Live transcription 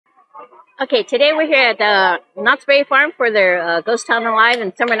Okay, today we're here at the Knott's Farm for their Ghost Town Alive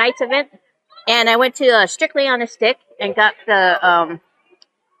and Summer Nights event. And I went to Strictly on a Stick and got the,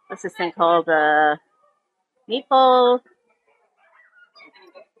 what's this thing called? Meatball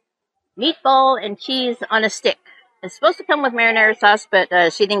and Cheese on a Stick. It's supposed to come with marinara sauce, but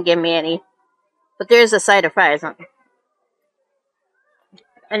she didn't give me any. But there's a side of fries on it.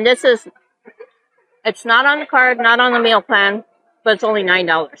 And it's not on the card, not on the meal plan, but it's only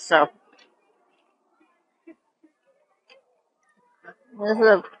 $9, so. This is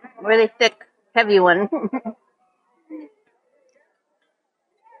a really thick, heavy one.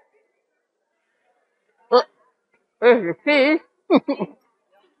 Oh, there's your cheese.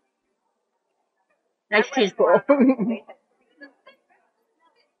 Nice cheese pull.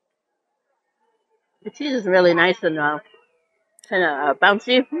 The cheese is really nice and kind of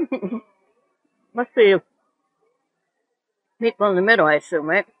bouncy. Must be meatball in the middle, I assume,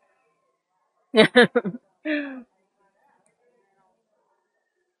 right? Yeah.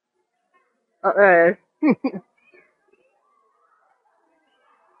 Oh,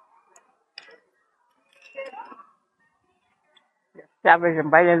 savage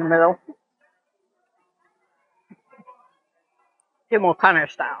and bite in the middle. Jim O'Connor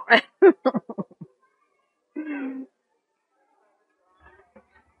style, right?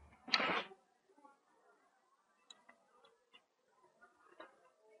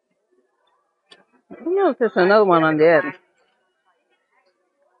 I don't know if there's another one on the end.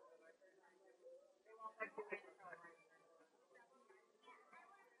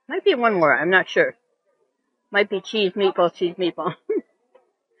 Might be one more, I'm not sure. Might be cheese, meatball, cheese, meatball.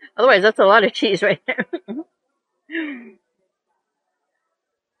 Otherwise, that's a lot of cheese right there.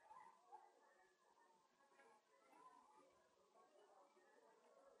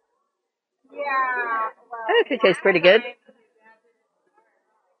 Yeah. It could taste pretty good.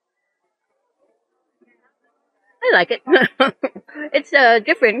 I like it. It's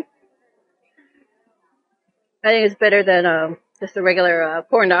different. I think it's better than just a regular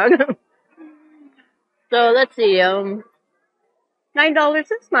corn dog. So let's see, $9.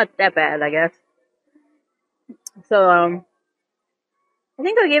 It's not that bad, I guess. So I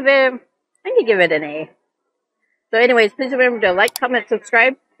think I can give it an A. So anyways, please remember to like, comment,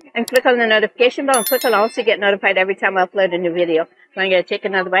 subscribe, and click on the notification bell and click on all to get notified every time I upload a new video. So I'm gonna take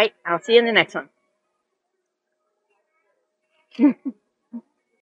another bite. I'll see you in the next one.